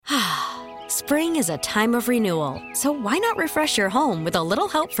Spring is a time of renewal, so why not refresh your home with a little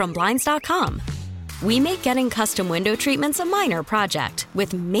help from Blinds.com? We make getting custom window treatments a minor project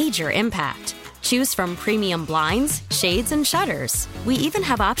with major impact. Choose from premium blinds, shades, and shutters. We even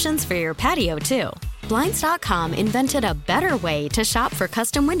have options for your patio, too. Blinds.com invented a better way to shop for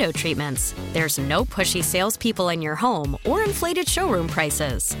custom window treatments. There's no pushy salespeople in your home or inflated showroom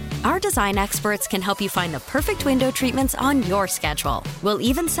prices. Our design experts can help you find the perfect window treatments on your schedule. We'll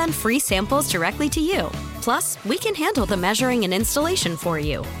even send free samples directly to you. Plus, we can handle the measuring and installation for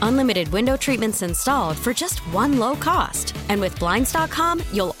you. Unlimited window treatments installed for just one low cost. And with Blinds.com,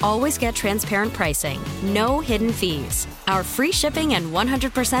 you'll always get transparent pricing. No hidden fees. Our free shipping and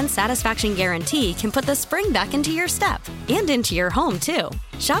 100% satisfaction guarantee can put the spring back into your step and into your home, too.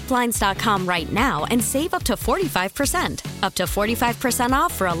 Shop Blinds.com right now and save up to 45%. Up to 45%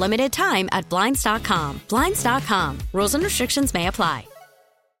 off for a limited time at Blinds.com. Blinds.com. Rules and restrictions may apply.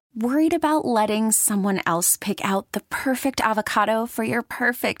 Worried about letting someone else pick out the perfect avocado for your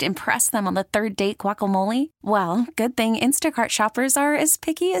perfect impress them on the third date guacamole? Well, good thing Instacart shoppers are as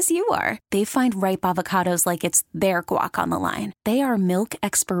picky as you are. They find ripe avocados like it's their guac on the line. They are milk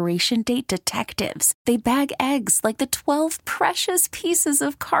expiration date detectives. They bag eggs like the 12 precious pieces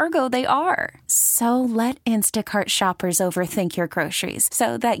of cargo they are. So let Instacart shoppers overthink your groceries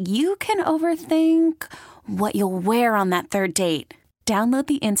so that you can overthink what you'll wear on that third date. Download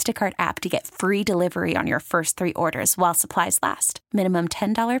the Instacart app to get free delivery on your first 3 orders while supplies last. Minimum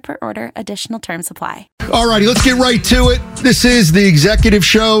 $10 per order. Additional terms apply. All righty, let's get right to it. This is the Executive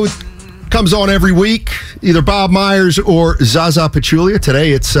Show. It comes on every week, either Bob Myers or Zaza Pachulia.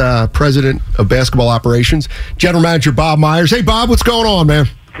 Today, it's President of Basketball Operations, General Manager Bob Myers. Hey, Bob, what's going on, man?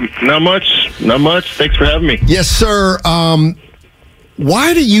 Not much. Thanks for having me. Yes, sir.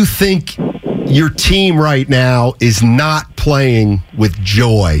 Why do you think your team right now is not playing with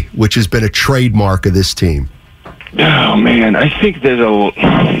joy, which has been a trademark of this team? Oh man, I think there's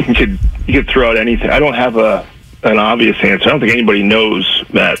you could throw out anything. I don't have an obvious answer. I don't think anybody knows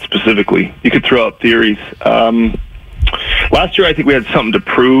that specifically. You could throw out theories. Last year, I think we had something to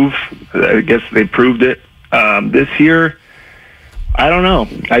prove. I guess they proved it. This year, I don't know.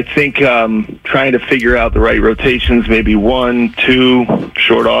 I think trying to figure out the right rotations, maybe 1, 2,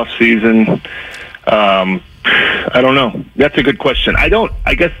 short off season. I don't know. That's a good question. I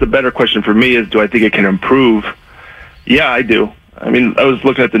guess the better question for me is, do I think it can improve? Yeah, I do. I mean, I was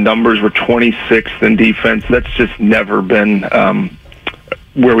looking at the numbers. We're 26th in defense. That's just never been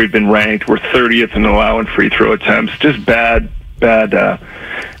where we've been ranked. We're 30th in allowing free throw attempts. Just bad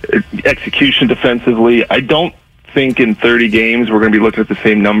execution defensively. I don't think in 30 games we're going to be looking at the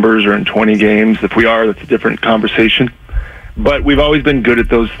same numbers, or in 20 games. If we are, that's a different conversation. But we've always been good at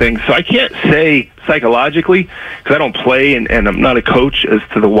those things. So I can't say psychologically, because I don't play and I'm not a coach, as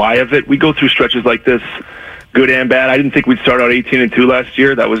to the why of it. We go through stretches like this, good and bad. I didn't think we'd start out 18-2 last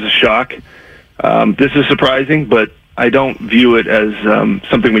year. That was a shock. This is surprising, but I don't view it as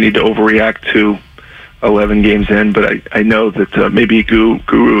something we need to overreact to 11 games in. But I know that maybe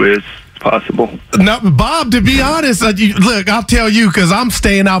Guru is possible. Now, Bob, to be honest, look, I'll tell you, because I'm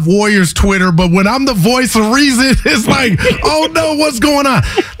staying off Warriors Twitter, but when I'm the voice of reason, it's like, oh no, what's going on?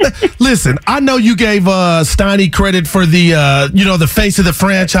 Listen, I know you gave Steiny credit for the face of the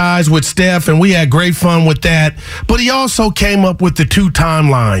franchise with Steph, and we had great fun with that, but he also came up with the 2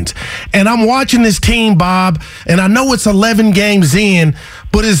 timelines. And I'm watching this team, Bob, and I know it's 11 games in,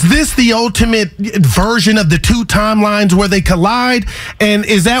 but is this the ultimate version of the 2 timelines where they collide? And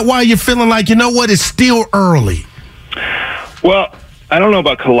is that why you're feeling like, you know what, it's still early? Well, I don't know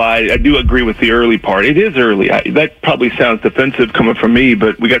about collide. I do agree with the early part. It is early. That probably sounds defensive coming from me,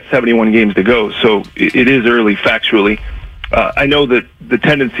 but we got 71 games to go, so it is early factually. I know that the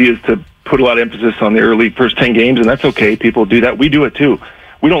tendency is to put a lot of emphasis on the early first 10 games, and that's okay. People do that. We do it too.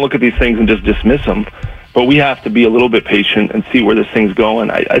 We don't look at these things and just dismiss them. But we have to be a little bit patient and see where this thing's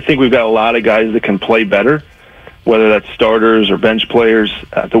going. I think we've got a lot of guys that can play better, whether that's starters or bench players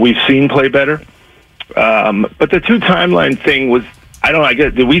that we've seen play better. But the 2 timeline thing was, I don't know, I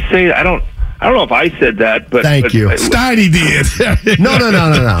guess, did we say, I don't know if I said that, but thank you. Steiny did. No.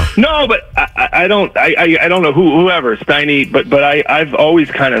 No, but I don't know whoever Steiny, but I've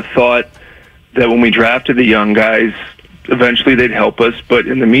always kind of thought that when we drafted the young guys, eventually they'd help us, but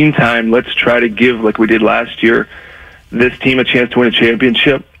in the meantime, let's try to give, like we did last year, this team a chance to win a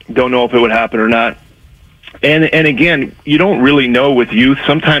championship. Don't know if it would happen or not. And again, you don't really know with youth.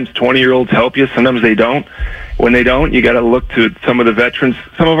 Sometimes 20-year-olds help you, sometimes they don't. When they don't, you got to look to some of the veterans.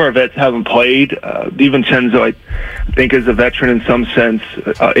 Some of our vets haven't played. DiVincenzo, I think, is a veteran in some sense.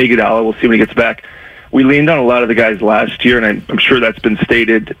 Iguodala, we'll see when he gets back. we leaned on a lot of the guys last year, and I'm sure that's been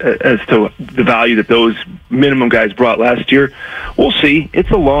stated as to the value that those minimum guys brought last year. We'll see.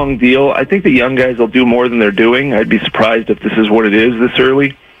 It's a long deal. I think the young guys will do more than they're doing. I'd be surprised if this is what it is this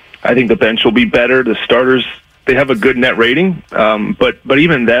early. I think the bench will be better. The starters, they have a good net rating, but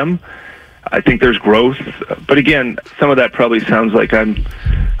even them, I think there's growth. But again, some of that probably sounds like I'm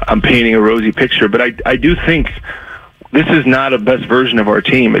painting a rosy picture, but I do think this is not a best version of our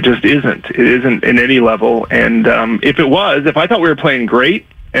team. It just isn't. It isn't in any level. And if I thought we were playing great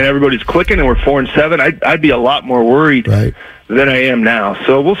and everybody's clicking and we're 4-7, I'd be a lot more worried than I am now.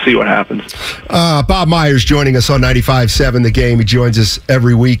 So we'll see what happens. Bob Myers joining us on 95.7 The Game. He joins us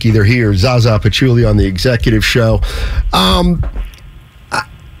every week, either here, Zaza Pachulia on the Executive Show.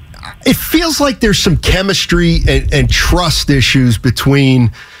 It feels like there's some chemistry and trust issues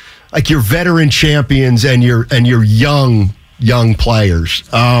between like your veteran champions and your young players.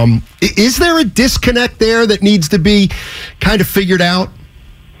 Is there a disconnect there that needs to be kind of figured out?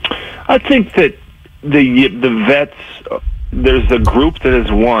 I think that the vets, there's a group that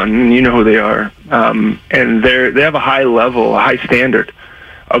has won, and you know who they are, and they have a high level, a high standard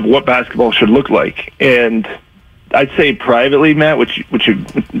of what basketball should look like. And I'd say privately, Matt, which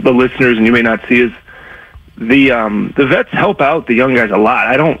the listeners and you may not see, is the vets help out the young guys a lot.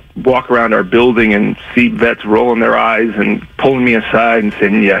 I don't walk around our building and see vets rolling their eyes and pulling me aside and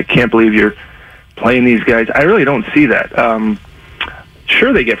saying, "Yeah, I can't believe you're playing these guys." I really don't see that.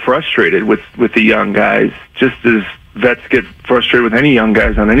 Sure, they get frustrated with the young guys, just as vets get frustrated with any young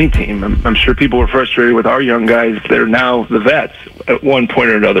guys on any team. I'm sure people were frustrated with our young guys that are now the vets at one point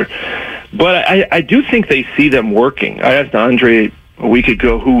or another. But I do think they see them working. I asked Andre a week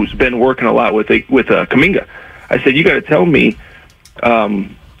ago, who's been working a lot with Kuminga. I said, "You got to tell me.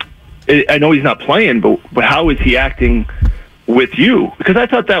 I know he's not playing, but how is he acting with you?" Because I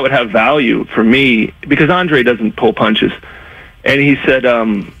thought that would have value for me, because Andre doesn't pull punches. And he said,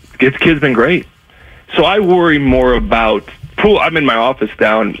 "This kid's been great." So I worry more about Poole. I'm in my office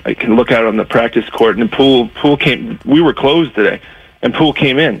down. I can look out on the practice court, and Poole came. We were closed today, and Poole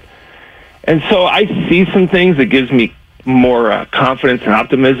came in. And so I see some things that gives me more confidence and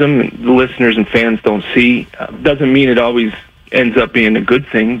optimism, and the listeners and fans don't see. Doesn't mean it always ends up being a good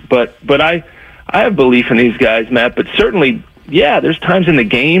thing, but I have belief in these guys, Matt. But certainly, yeah, there's times in the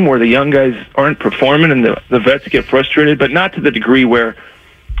game where the young guys aren't performing and the vets get frustrated, but not to the degree where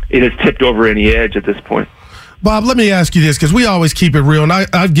it has tipped over any edge at this point. Bob, let me ask you this, because we always keep it real, and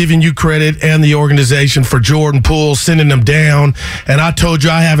I've given you credit and the organization for Jordan Poole sending them down, and I told you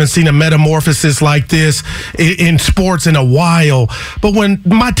I haven't seen a metamorphosis like this in sports in a while. But when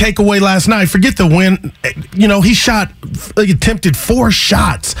my takeaway last night, forget the win, he attempted 4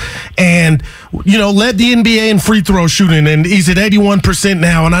 shots and, led the NBA in free throw shooting, and he's at 81%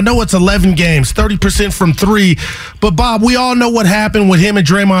 now, and I know it's 11 games, 30% from 3, but Bob, we all know what happened with him and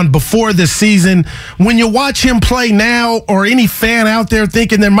Draymond before this season. When you watch him play now, or any fan out there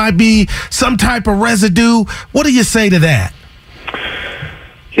thinking there might be some type of residue, what do you say to that?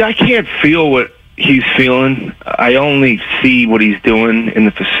 Yeah, I can't feel what he's feeling. I only see what he's doing in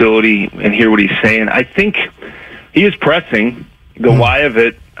the facility and hear what he's saying. I think he is pressing. The why of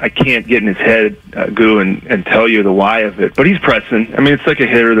it, I can't get in his head, Goo, and tell you the why of it. But he's pressing. I mean, it's like a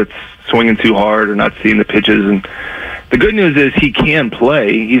hitter that's swinging too hard or not seeing the pitches. And the good news is he can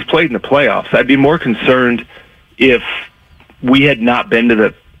play. He's played in the playoffs. I'd be more concerned if we had not been to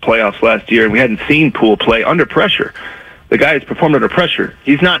the playoffs last year and we hadn't seen Poole play under pressure. The guy has performed under pressure.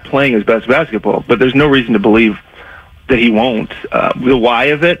 He's not playing his best basketball, but there's no reason to believe that he won't. The why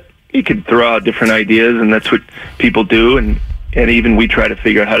of it, he could throw out different ideas, and that's what people do, and even we try to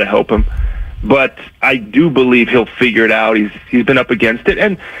figure out how to help him. But I do believe he'll figure it out. He's been up against it.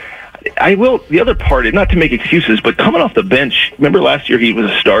 And the other part, not to make excuses, but coming off the bench, remember last year he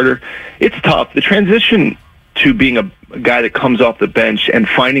was a starter? It's tough. The transition to being a guy that comes off the bench and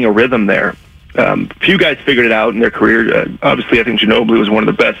finding a rhythm there. Few guys figured it out in their career. Obviously, I think Ginobili was one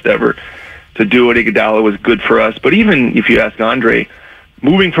of the best ever to do it. Iguodala was good for us. But even if you ask Andre,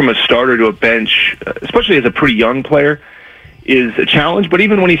 moving from a starter to a bench, especially as a pretty young player, is a challenge. But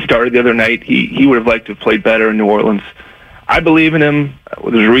even when he started the other night, he would have liked to have played better in New Orleans. I believe in him.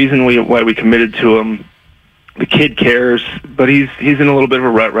 There's a reason why we committed to him. The kid cares, but he's in a little bit of a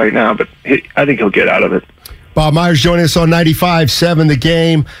rut right now. But I think he'll get out of it. Bob Myers joining us on 95.7 The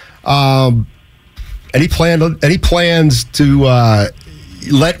Game. Any plans to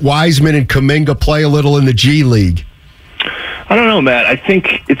let Wiseman and Kuminga play a little in the G League? I don't know, Matt. I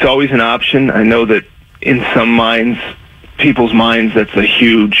think it's always an option. I know that in some people's minds, that's a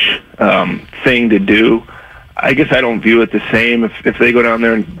huge thing to do. I guess I don't view it the same. If they go down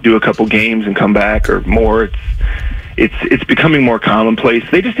there and do a couple games and come back or more, it's becoming more commonplace.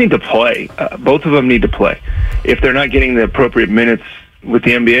 They just need to play. Both of them need to play. If they're not getting the appropriate minutes with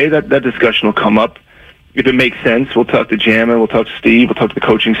the NBA, that discussion will come up. If it makes sense, we'll talk to Jammin, we'll talk to Steve, we'll talk to the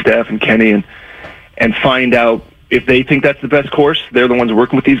coaching staff and Kenny and find out if they think that's the best course. They're the ones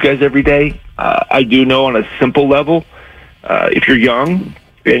working with these guys every day. I do know on a simple level, if you're young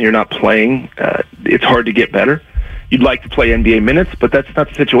and you're not playing, it's hard to get better. You'd like to play NBA minutes, but that's not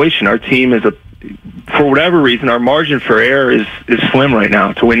the situation. Our team is for whatever reason, our margin for error is slim right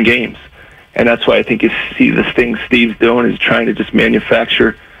now to win games. And that's why I think you see this thing Steve's doing is trying to just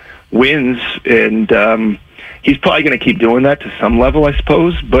manufacture wins, and he's probably going to keep doing that to some level, I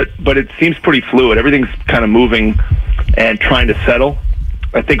suppose, but it seems pretty fluid. Everything's kind of moving and trying to settle.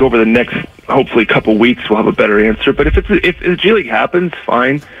 I think over the next, hopefully, couple weeks, we'll have a better answer. But if the G League happens,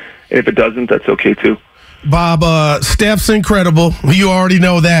 fine. And if it doesn't, that's okay, too. Bob, Steph's incredible. You already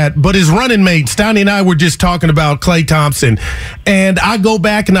know that. But his running mate, Stoney and I were just talking about Klay Thompson. And I go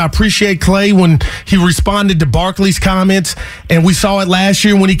back and I appreciate Klay when he responded to Barkley's comments. And we saw it last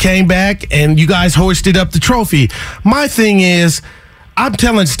year when he came back and you guys hoisted up the trophy. My thing is, I'm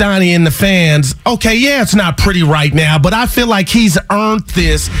telling Stoney and the fans, okay, yeah, it's not pretty right now, but I feel like he's earned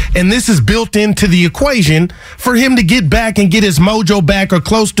this, and this is built into the equation for him to get back and get his mojo back or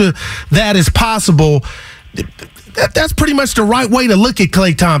close to that as possible. That's pretty much the right way to look at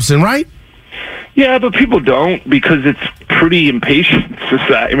Klay Thompson, right? Yeah, but people don't because it's pretty impatient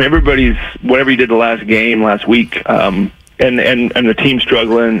society. I mean, everybody's, whatever he did the last game, last week, and the team's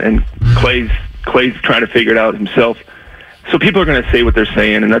struggling, and Klay's trying to figure it out himself. So people are going to say what they're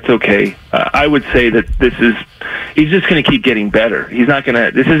saying, and that's okay. I would say that he's just going to keep getting better.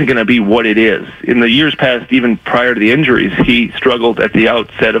 This isn't going to be what it is. In the years past, even prior to the injuries, he struggled at the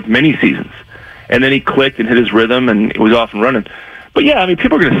outset of many seasons. And then he clicked and hit his rhythm, and it was off and running. But yeah, I mean,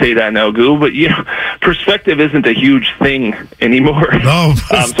 people are going to say that now, Goo, but perspective isn't a huge thing anymore. No,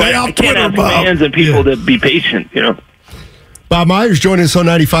 stay off Twitter, ask Bob. Fans and people to be patient, Bob Myers joining us on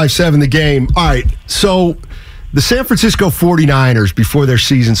 95.7 The Game. All right, so the San Francisco 49ers, before their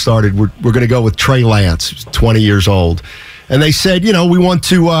season started, we're going to go with Trey Lance, 20 years old. And they said, we want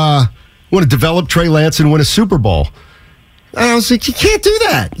to develop Trey Lance and win a Super Bowl. And I was like, you can't do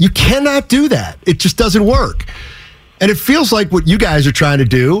that. You cannot do that. It just doesn't work. And it feels like what you guys are trying to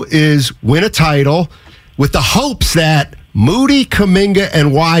do is win a title with the hopes that Moody, Kuminga,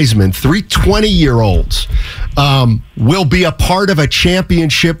 and Wiseman, 3 20-year-olds, will be a part of a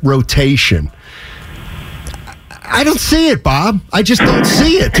championship rotation. I don't see it, Bob. I just don't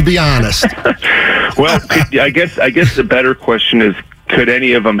see it, to be honest. Well, I guess the better question is, could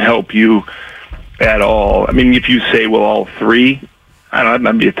any of them help you at all? I mean, if you say, well, all three, I don't know, that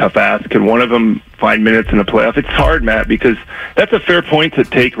might be a tough ask. Can one of them find minutes in the playoff? It's hard, Matt, because that's a fair point to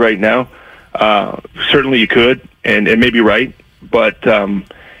take right now. Certainly you could, and maybe right, but a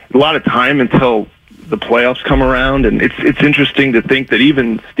lot of time until the playoffs come around, and it's interesting to think that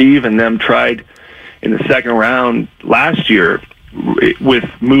even Steve and them tried in the second round last year with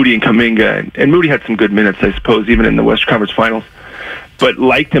Moody and Kuminga, and Moody had some good minutes, I suppose, even in the Western Conference Finals, but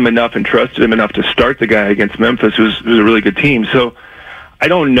liked him enough and trusted him enough to start the guy against Memphis, who's a really good team. So I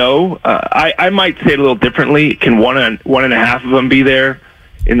don't know. I might say it a little differently. Can one and a half of them be there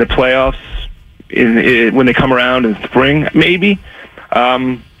in the playoffs when they come around in spring? Maybe.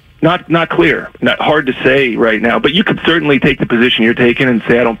 Not clear. Not hard to say right now. But you could certainly take the position you're taking and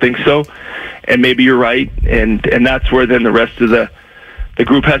say, I don't think so. And maybe you're right. And that's where then the rest of the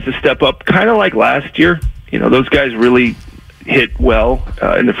group has to step up, kind of like last year. Those guys really hit well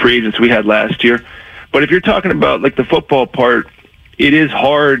in the free agents we had last year. But if you're talking about like the football part, it is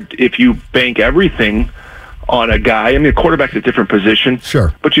hard if you bank everything on a guy. I mean, a quarterback's a different position.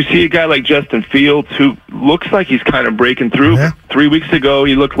 Sure. But you see a guy like Justin Fields who looks like he's kind of breaking through. Yeah. 3 weeks ago,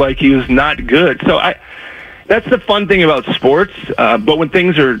 he looked like he was not good. So that's the fun thing about sports. But when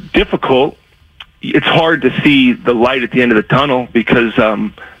things are difficult, it's hard to see the light at the end of the tunnel because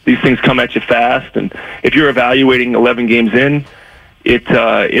these things come at you fast. And if you're evaluating 11 games in,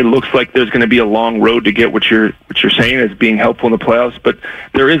 it looks like there's going to be a long road to get what you're saying as being helpful in the playoffs. But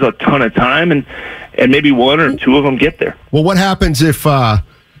there is a ton of time, and maybe one or two of them get there. Well, what happens if at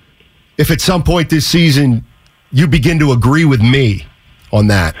some point this season you begin to agree with me on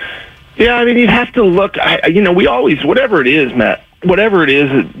that? Yeah, I mean, you'd have to look. We always, whatever it is, Matt, whatever it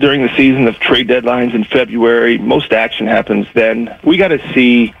is during the season of trade deadlines in February, most action happens then. We got to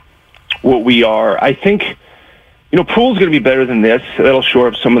see what we are. I think, Poole's going to be better than this. That'll shore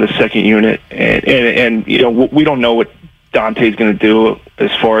up some of the second unit. And we don't know what Dante's going to do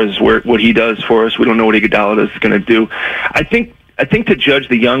as far as what he does for us. We don't know what Iguodala is going to do. I think to judge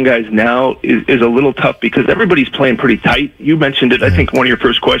the young guys now is a little tough because everybody's playing pretty tight. You mentioned it. I think one of your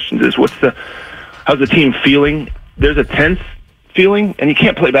first questions is how's the team feeling? There's a tense feeling, and you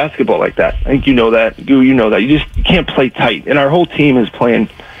can't play basketball like that. I think you know that. You know that. You can't play tight. And our whole team is playing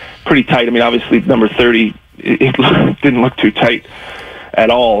pretty tight. I mean, obviously, number 30, it didn't look too tight at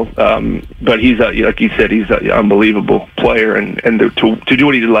all. But he's, like you said, he's an unbelievable player. And to do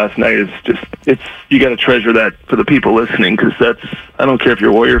what he did last night is just, you got to treasure that for the people listening because I don't care if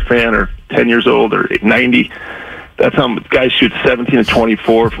you're a Warrior fan or 10 years old or 90. That's how guys shoot 17 to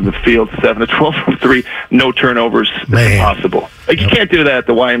 24 from the field, 7 to 12 from 3, no turnovers. It's impossible. Like you can't do that at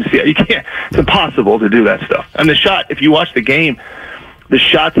the YMCA. You can't. It's impossible to do that stuff. And the shot, if you watch the game, the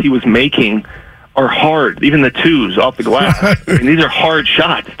shots he was making are hard. Even the twos off the glass. I mean, these are hard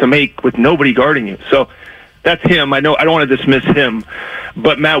shots to make with nobody guarding you. So that's him. I know I don't want to dismiss him,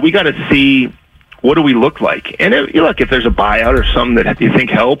 but Matt, we got to see. What do we look like? And look, if there's a buyout or something that you think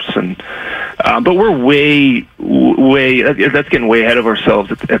helps, but we're that's getting way ahead of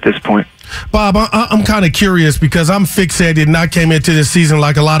ourselves at this point. Bob, I'm kind of curious because I'm fixated, and I came into this season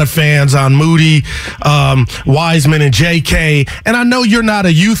like a lot of fans on Moody, Wiseman, and J.K., and I know you're not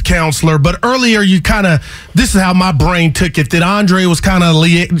a youth counselor, but earlier this is how my brain took it, that Andre was kind of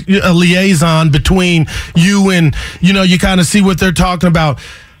a liaison between you and, you kind of see what they're talking about.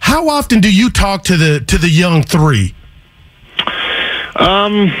 How often do you talk to the young three?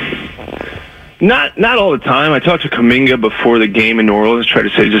 Not all the time. I talk to Kuminga before the game in New Orleans. Try to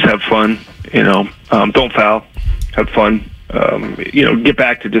say just have fun. Don't foul. Have fun. Get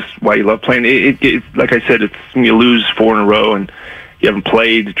back to just why you love playing. It like I said, it's when you lose 4 in a row and you haven't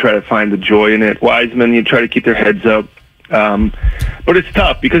played to try to find the joy in it. Wiseman, you try to keep their heads up. But it's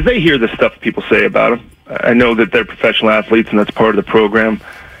tough because they hear the stuff people say about them. I know that they're professional athletes and that's part of the program.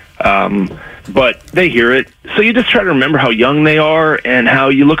 But they hear it. So you just try to remember how young they are and how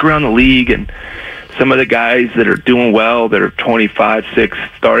you look around the league and some of the guys that are doing well, that are 25, 6,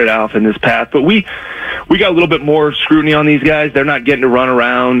 started off in this path. But we got a little bit more scrutiny on these guys. They're not getting to run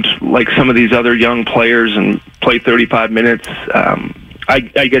around like some of these other young players and play 35 minutes. I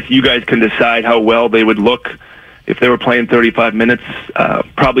guess you guys can decide how well they would look if they were playing 35 minutes.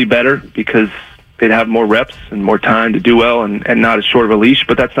 Probably better because they'd have more reps and more time to do well and not as short of a leash,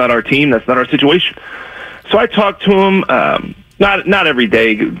 but that's not our team. That's not our situation. So I talk to them, not every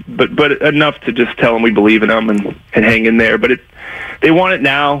day, but enough to just tell them we believe in them and hang in there. But they want it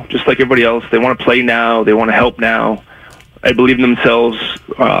now, just like everybody else. They want to play now. They want to help now. I believe in themselves,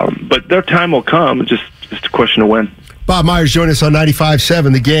 but their time will come. It's just a question of when. Bob Myers joined us on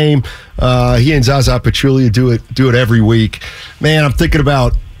 95.7 The Game. He and Zaza Pachulia do it every week. Man, I'm thinking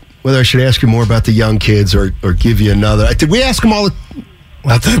about whether I should ask you more about the young kids or give you another. Did we ask him all?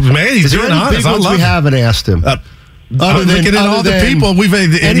 He's being honest. I love we haven't asked him. Looking at all the people,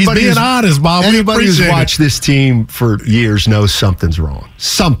 he's being honest, Bob. Anybody who's watched this team for years knows something's wrong.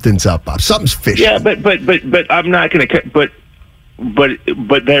 Something's up, Bob. Something's fishy. Yeah, but I'm not going to. But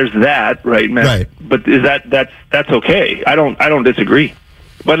there's that, right, man? Right. But is that's okay? I don't disagree.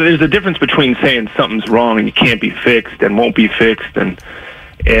 But there's a difference between saying something's wrong and you can't be fixed and won't be fixed and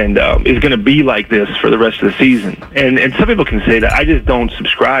is going to be like this for the rest of the season. And some people can say that. I just don't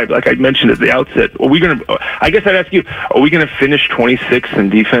subscribe. Like I mentioned at the outset, I guess I'd ask you, are we going to finish 26th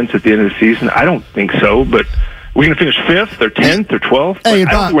in defense at the end of the season? I don't think so, but we're going to finish 5th or 10th or 12th? Hey, I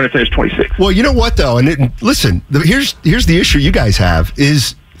don't think we're going to finish 26th. Well, you know what, though? And listen, here's the issue you guys have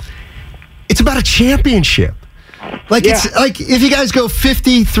is it's about a championship. It's like if you guys go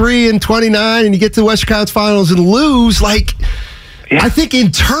 53-29 and you get to the Western Conference Finals and lose, I think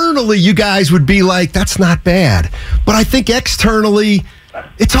internally you guys would be like, that's not bad. But I think externally,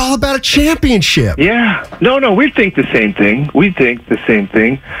 it's all about a championship. Yeah. No, we think the same thing. We thought the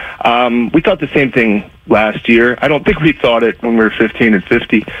same thing last year. I don't think we thought it when we were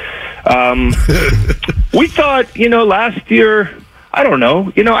 15-50. We thought, last year, I don't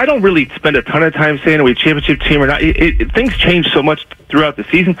know. I don't really spend a ton of time saying are we a championship team or not. Things change so much throughout the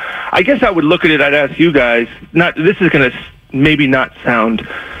season. I guess I would look at it, I'd ask you guys, this is going to maybe not sound,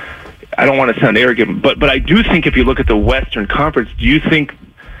 I don't want to sound arrogant, but I do think if you look at the Western Conference, I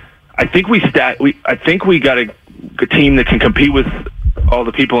think we got a team that can compete with all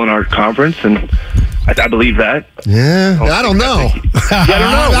the people in our conference, and I believe that. Yeah, I don't know.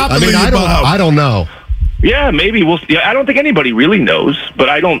 I don't know. I don't know. Yeah, maybe we'll. Yeah, I don't think anybody really knows, but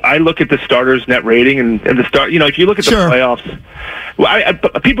I look at the starters' net rating and the start. If you look at the playoffs,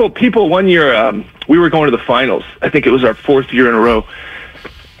 people. One year we were going to the finals. I think it was our 4th year in a row,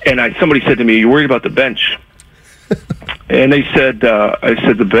 and somebody said to me, "You're worried about the bench," And they said, I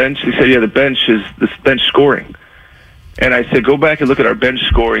said, the bench? They said, yeah, the bench is this bench scoring. And I said, go back and look at our bench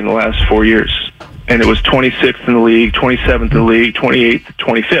scoring the last 4 years. And it was 26th in the league, 27th in the league, 28th,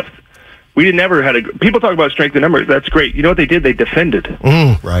 25th. We never had people talk about strength in numbers. That's great. You know what they did? They defended.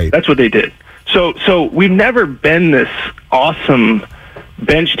 Right. That's what they did. So we've never been this awesome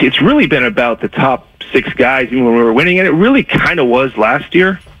bench team. It's really been about the top 6 guys, even when we were winning. And it really kind of was last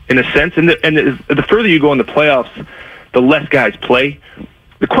year, in a sense. And the further you go in the playoffs, the less guys play.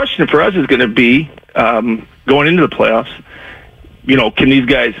 The question for us is going to be, going into the playoffs, you know, can these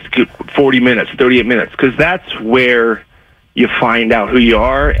guys get 40 minutes, 38 minutes? Because that's where you find out who you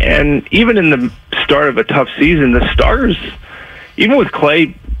are. And even in the start of a tough season, the starters, even with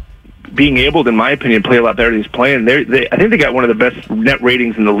Clay being able to, in my opinion, play a lot better than he's playing, I think they got one of the best net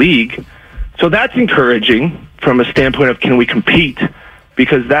ratings in the league. So that's encouraging from a standpoint of, can we compete?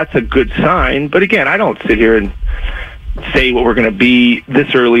 Because that's a good sign. But again, I don't sit here and say what we're going to be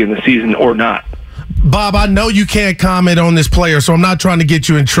this early in the season or not. Bob, I know you can't comment on this player, so I'm not trying to get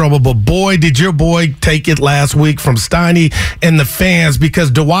you in trouble, but boy, did your boy take it last week from Steiny and the fans, because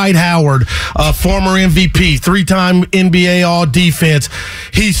Dwight Howard, former MVP, 3-time NBA All-Defense,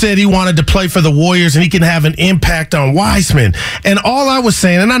 he said he wanted to play for the Warriors and he can have an impact on Wiseman. And all I was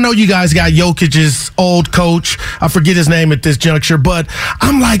saying, and I know you guys got Jokic's old coach, I forget his name at this juncture, but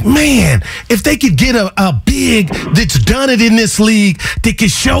I'm like, man, if they could get a big that's done it in this league, that could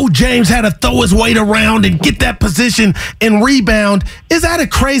show James how to throw his weight around and get that position and rebound, is that a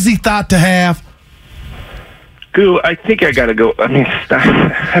crazy thought to have? Goo, I think I got to go. I mean,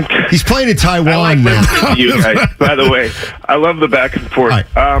 he's playing in Taiwan now. You guys, by the way, I love the back and forth. Right.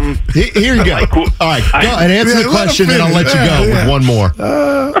 Here you go. All right, go and answer the question, and I'll let you go with one more.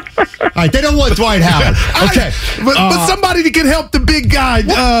 All right, they don't want Dwight Howard. Okay, but somebody that can help the big guy,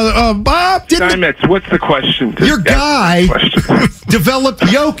 Bob. Steinmetz, what's the question? Your guy developed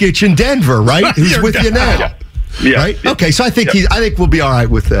Jokic in Denver, right? Who's with you now? Yeah. Right? Yeah. Okay, so I think we'll be all right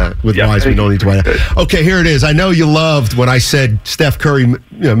with Wiseman. Don't need Dwight. Okay, here it is. I know you loved when I said Steph Curry, you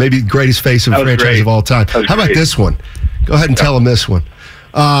know, maybe the greatest face of franchise of all time. How about this one? Go ahead and tell him this one.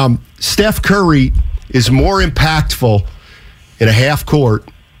 Steph Curry is more impactful in a half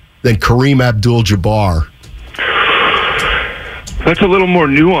court than Kareem Abdul-Jabbar. That's a little more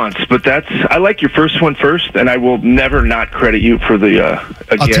nuanced, but I like your first one first, and I will never not credit you for the,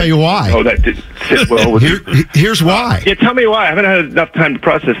 again. I'll tell you why. Oh, that didn't sit well with you. Here's why. Yeah, tell me why. I haven't had enough time to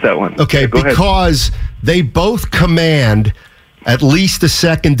process that one. Okay, because they both command at least a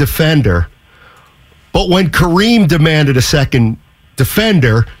second defender, but when Kareem demanded a second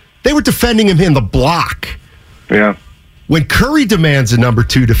defender, they were defending him in the block. Yeah. When Curry demands a number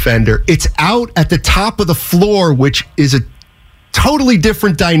 2 defender, it's out at the top of the floor, which is a totally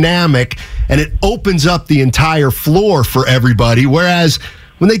different dynamic, and it opens up the entire floor for everybody. Whereas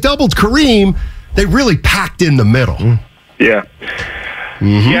when they doubled Kareem, they really packed in the middle. Yeah.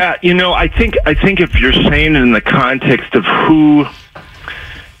 Mm-hmm. Yeah, you know, I think if you're saying it in the context of who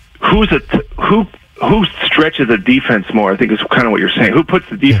stretches the defense more, I think is kind of what you're saying. Who puts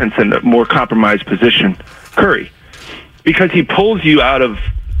the defense in a more compromised position? Curry. Because he pulls you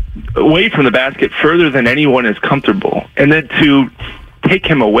away from the basket further than anyone is comfortable. And then to take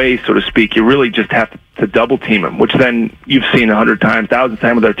him away, so to speak, you really just have to double team him, which then you've seen 100 times, 1,000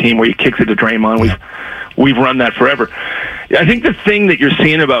 times with our team where he kicks it to Draymond. We've run that forever. I think the thing that you're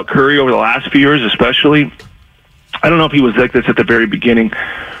seeing about Curry over the last few years especially, I don't know if he was like this at the very beginning,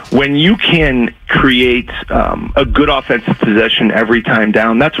 when you can create a good offensive possession every time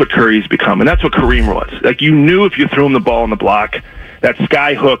down, that's what Curry's become, and that's what Kareem was. Like, you knew if you threw him the ball in the block, that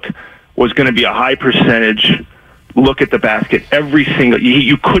sky hook was going to be a high percentage look at the basket every single.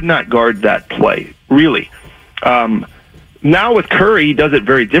 You could not guard that play, really. Now with Curry, he does it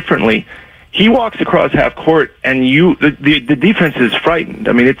very differently. He walks across half court, and the defense is frightened.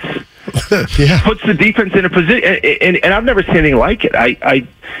 I mean, puts the defense in a position, and I've never seen anything like it.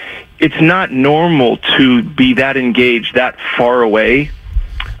 It's not normal to be that engaged, that far away,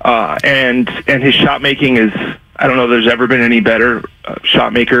 and his shot making is. I don't know if there's ever been any better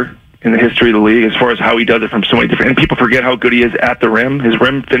shot maker in the history of the league as far as how he does it from so many different. And people forget how good he is at the rim. His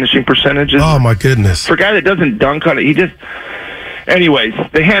rim finishing percentage is. Oh my goodness! For a guy that doesn't dunk on it, he just. Anyways,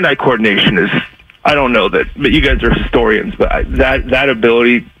 the hand-eye coordination is. I don't know that, but you guys are historians. But that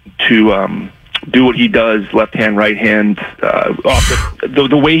ability to do what he does, left hand, right hand, off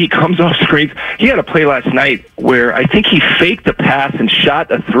the way he comes off screens. He had a play last night where I think he faked the pass and shot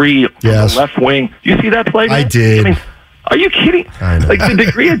a 3 from the left wing. You see that play, man? I did. I mean, are you kidding? I know. Like, the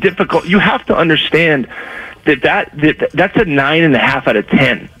degree of difficult, you have to understand that's a 9.5 out of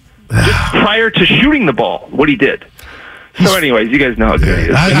 10. Just prior to shooting the ball, what he did. So, anyways, you guys know how good he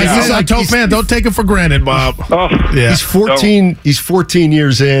is. I told man, don't take it for granted, Bob. Oh, Yeah. He's 14. He's 14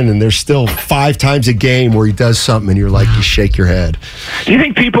 years in, and there's still 5 times a game where he does something, and you're like, you shake your head. Do you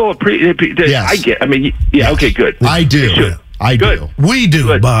think people Yes. Okay, good. I do. I Good. do. We do,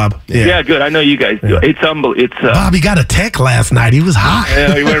 Good. Bob. Yeah, good. I know you guys do. It's unbelievable. Bob, he got a tech last night. He was hot.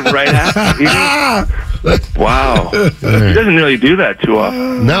 Yeah, he went right after. Wow. He doesn't really do that too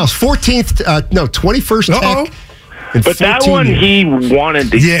often. Now it's 21st tech. But that one he wanted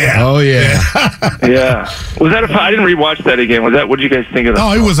to. Yeah. Oh yeah. Yeah. Was that I didn't rewatch that again. What did you guys think of that?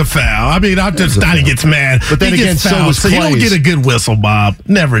 Oh, it was a foul. I mean, I just thought he gets mad. But then he again, gets so fouled, was so you don't Clay's. get a good whistle, Bob.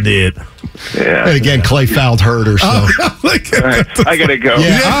 Never did. Yeah. And again, Clay fouled Herder. So. All right, I gotta go.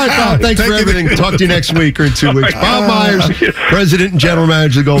 Yeah. All right, Bob. Thanks for everything. Talk to you next week or in 2 weeks. Bob Myers, President and General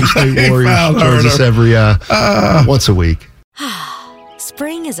Manager of the Golden State Warriors, joins us every once a week.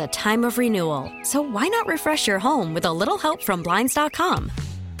 Spring is a time of renewal, so why not refresh your home with a little help from Blinds.com?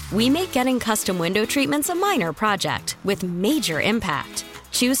 We make getting custom window treatments a minor project with major impact.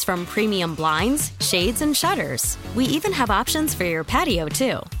 Choose from premium blinds, shades, and shutters. We even have options for your patio,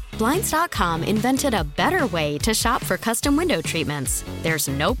 too. Blinds.com invented a better way to shop for custom window treatments. There's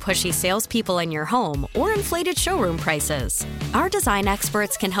no pushy salespeople in your home or inflated showroom prices. Our design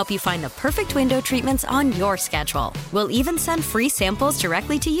experts can help you find the perfect window treatments on your schedule. We'll even send free samples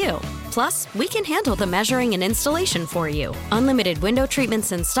directly to you. Plus, we can handle the measuring and installation for you. Unlimited window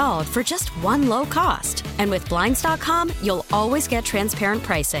treatments installed for just one low cost. And with Blinds.com, you'll always get transparent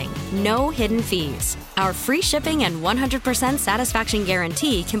pricing. No hidden fees. Our free shipping and 100% satisfaction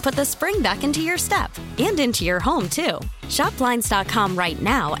guarantee can put the spring back into your step and into your home, too. Shop Blinds.com right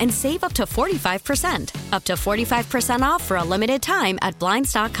now and save up to 45%. Up to 45% off for a limited time at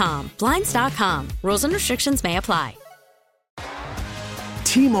Blinds.com. Blinds.com. Rules and restrictions may apply.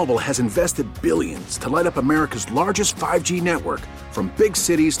 T-Mobile has invested billions to light up America's largest 5G network, from big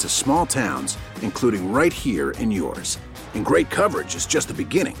cities to small towns, including right here in yours. And great coverage is just the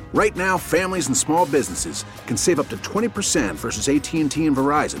beginning. Right now, families and small businesses can save up to 20% versus AT&T and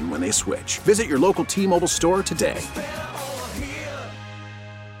Verizon when they switch. Visit your local T-Mobile store today.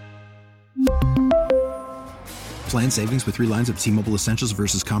 Plan savings with 3 lines of T-Mobile Essentials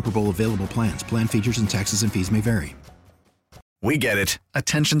versus comparable available plans. Plan features and taxes and fees may vary. We get it.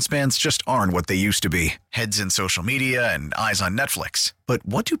 Attention spans just aren't what they used to be. Heads in social media and eyes on Netflix. But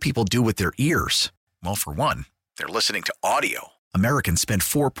what do people do with their ears? Well, for one, they're listening to audio. Americans spend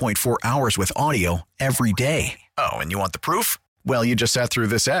 4.4 hours with audio every day. Oh, and you want the proof? Well, you just sat through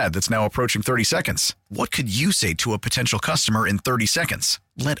this ad that's now approaching 30 seconds. What could you say to a potential customer in 30 seconds?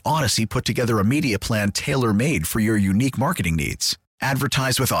 Let Odyssey put together a media plan tailor-made for your unique marketing needs.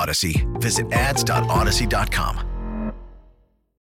 Advertise with Odyssey. Visit ads.odyssey.com.